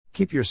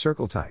Keep your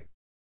circle tight.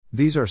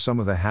 These are some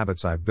of the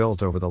habits I've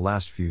built over the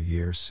last few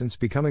years since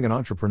becoming an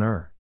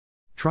entrepreneur.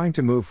 Trying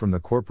to move from the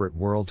corporate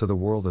world to the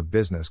world of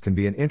business can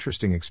be an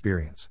interesting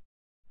experience.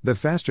 The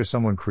faster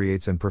someone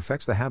creates and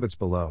perfects the habits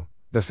below,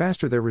 the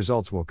faster their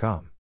results will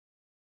come.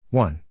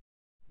 1.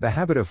 The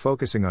habit of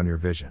focusing on your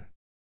vision.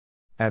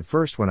 At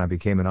first, when I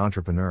became an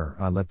entrepreneur,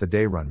 I let the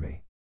day run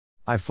me.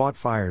 I fought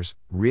fires,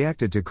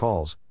 reacted to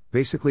calls,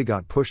 basically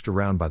got pushed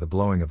around by the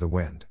blowing of the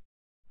wind.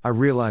 I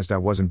realized I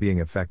wasn't being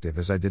effective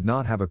as I did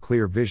not have a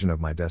clear vision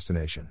of my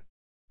destination.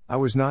 I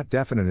was not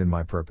definite in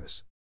my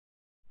purpose.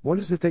 What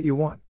is it that you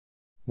want?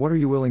 What are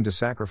you willing to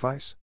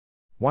sacrifice?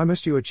 Why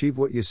must you achieve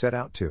what you set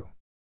out to?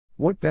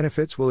 What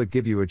benefits will it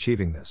give you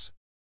achieving this?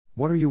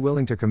 What are you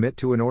willing to commit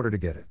to in order to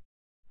get it?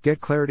 Get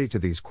clarity to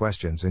these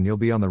questions and you'll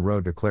be on the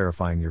road to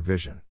clarifying your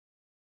vision.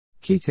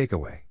 Key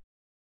takeaway.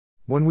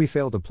 When we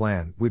fail to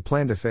plan, we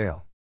plan to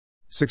fail.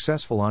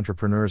 Successful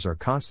entrepreneurs are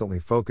constantly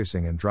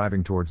focusing and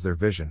driving towards their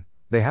vision.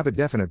 They have a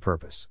definite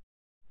purpose.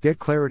 Get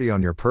clarity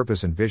on your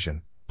purpose and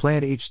vision,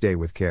 plan each day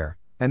with care,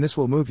 and this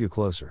will move you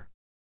closer.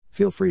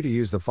 Feel free to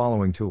use the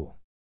following tool.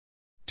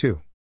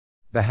 2.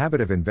 The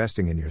habit of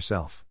investing in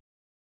yourself.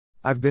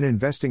 I've been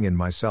investing in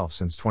myself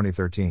since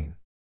 2013.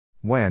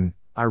 When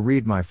I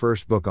read my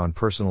first book on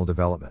personal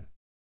development.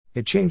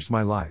 It changed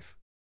my life.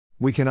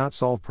 We cannot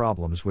solve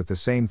problems with the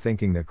same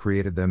thinking that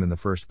created them in the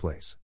first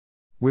place.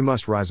 We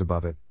must rise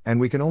above it,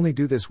 and we can only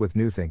do this with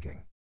new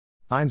thinking.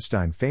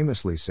 Einstein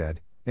famously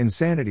said,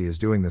 "Insanity is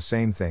doing the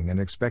same thing and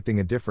expecting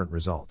a different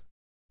result."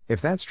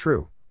 If that's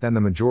true, then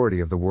the majority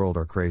of the world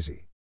are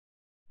crazy.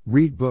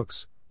 Read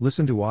books,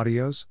 listen to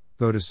audios,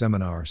 go to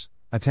seminars,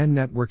 attend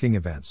networking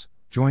events,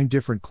 join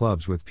different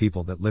clubs with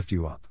people that lift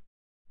you up.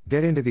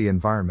 Get into the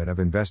environment of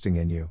investing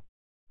in you.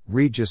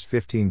 Read just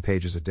 15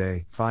 pages a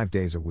day, 5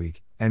 days a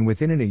week, and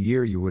within a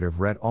year you would have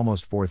read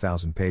almost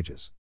 4,000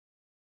 pages.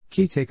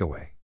 Key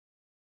takeaway.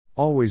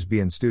 Always be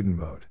in student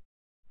mode.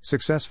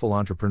 Successful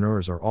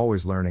entrepreneurs are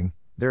always learning,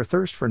 their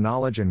thirst for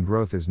knowledge and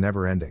growth is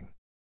never ending.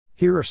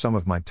 Here are some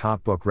of my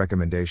top book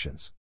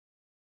recommendations.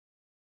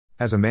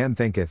 As a Man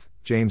Thinketh,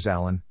 James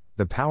Allen,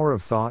 The Power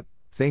of Thought,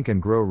 Think and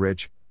Grow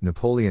Rich,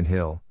 Napoleon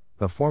Hill,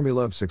 The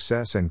Formula of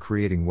Success and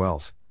Creating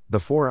Wealth, The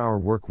 4-Hour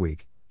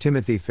Workweek,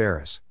 Timothy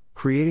Ferriss,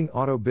 Creating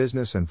Auto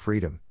Business and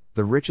Freedom,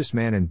 The Richest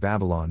Man in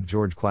Babylon,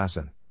 George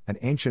Clason, An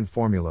Ancient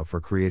Formula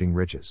for Creating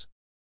Riches.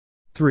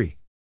 3.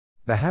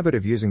 The habit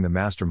of using the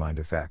mastermind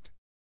effect.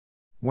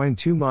 When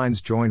two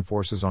minds join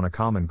forces on a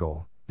common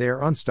goal, they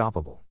are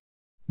unstoppable.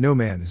 No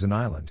man is an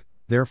island,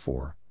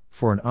 therefore,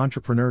 for an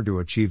entrepreneur to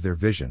achieve their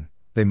vision,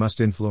 they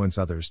must influence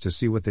others to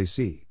see what they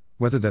see,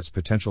 whether that's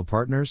potential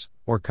partners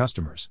or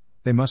customers,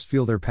 they must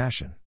feel their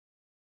passion.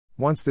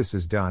 Once this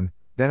is done,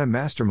 then a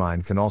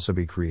mastermind can also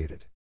be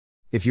created.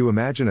 If you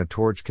imagine a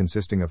torch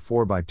consisting of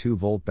 4x2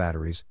 volt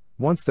batteries,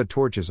 once the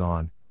torch is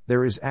on,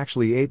 there is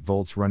actually 8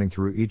 volts running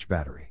through each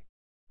battery.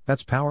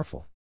 That's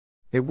powerful.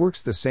 It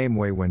works the same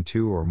way when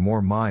 2 or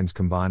more minds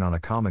combine on a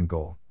common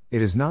goal.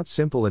 It is not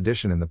simple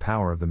addition in the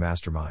power of the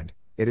mastermind,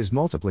 it is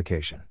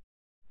multiplication.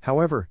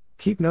 However,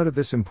 keep note of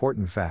this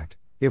important fact: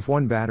 if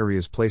one battery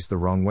is placed the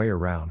wrong way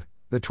around,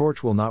 the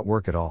torch will not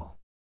work at all.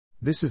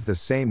 This is the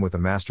same with a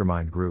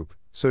mastermind group,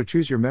 so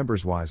choose your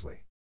members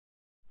wisely.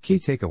 Key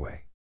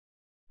takeaway.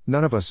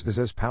 None of us is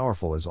as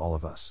powerful as all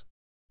of us.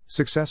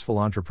 Successful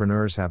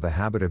entrepreneurs have the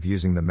habit of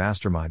using the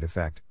mastermind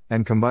effect,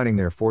 and combining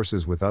their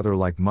forces with other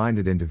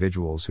like-minded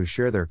individuals who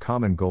share their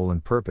common goal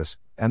and purpose,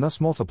 and thus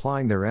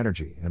multiplying their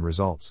energy and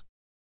results.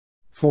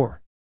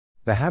 4.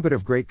 The habit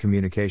of great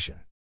communication.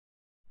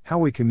 How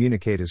we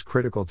communicate is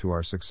critical to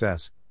our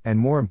success, and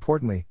more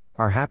importantly,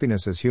 our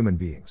happiness as human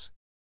beings.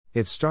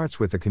 It starts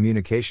with the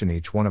communication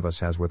each one of us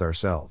has with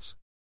ourselves.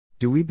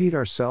 Do we beat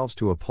ourselves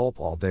to a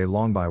pulp all day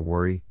long by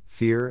worry,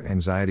 fear,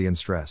 anxiety, and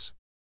stress?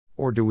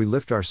 Or do we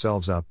lift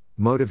ourselves up,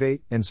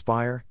 motivate,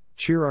 inspire,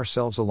 cheer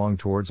ourselves along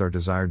towards our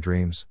desired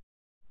dreams?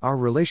 Our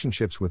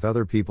relationships with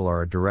other people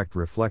are a direct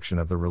reflection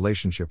of the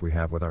relationship we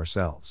have with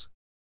ourselves.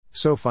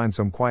 So find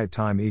some quiet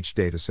time each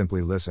day to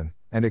simply listen,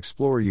 and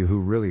explore you who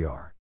really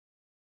are.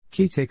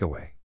 Key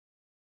takeaway.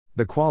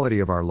 The quality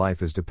of our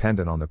life is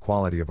dependent on the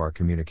quality of our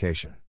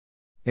communication.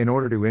 In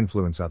order to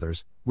influence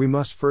others, we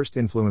must first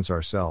influence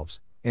ourselves.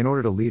 In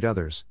order to lead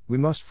others, we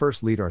must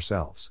first lead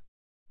ourselves.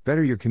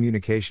 Better your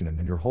communication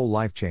and your whole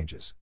life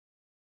changes.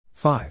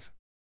 5.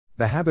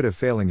 The habit of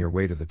failing your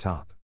way to the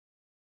top.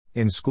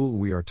 In school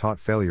we are taught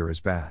failure is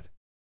bad.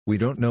 We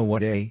don't know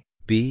what A,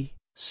 B,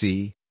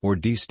 C, or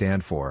D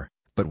stand for,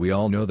 but we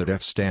all know that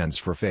F stands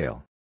for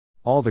fail.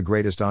 All the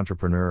greatest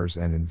entrepreneurs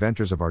and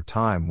inventors of our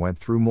time went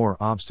through more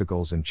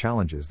obstacles and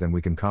challenges than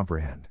we can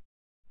comprehend.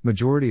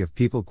 Majority of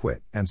people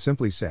quit and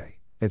simply say,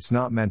 "It's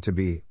not meant to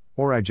be,"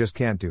 or "I just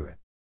can't do it."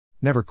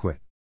 Never quit.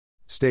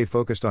 Stay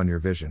focused on your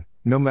vision,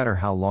 no matter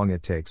how long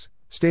it takes,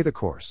 stay the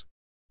course.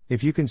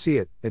 If you can see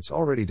it, it's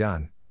already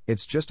done,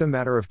 it's just a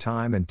matter of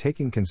time and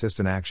taking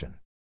consistent action.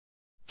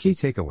 Key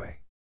takeaway.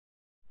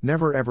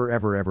 Never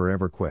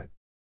ever quit.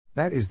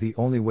 That is the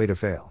only way to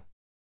fail.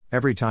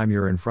 Every time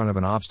you're in front of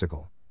an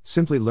obstacle,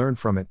 Simply learn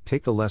from it,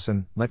 take the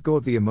lesson, let go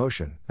of the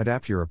emotion,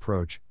 adapt your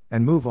approach,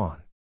 and move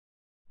on.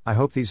 I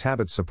hope these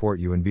habits support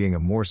you in being a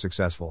more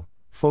successful,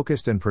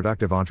 focused, and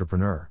productive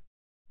entrepreneur.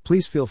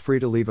 Please feel free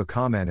to leave a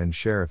comment and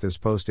share if this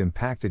post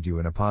impacted you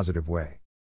in a positive way.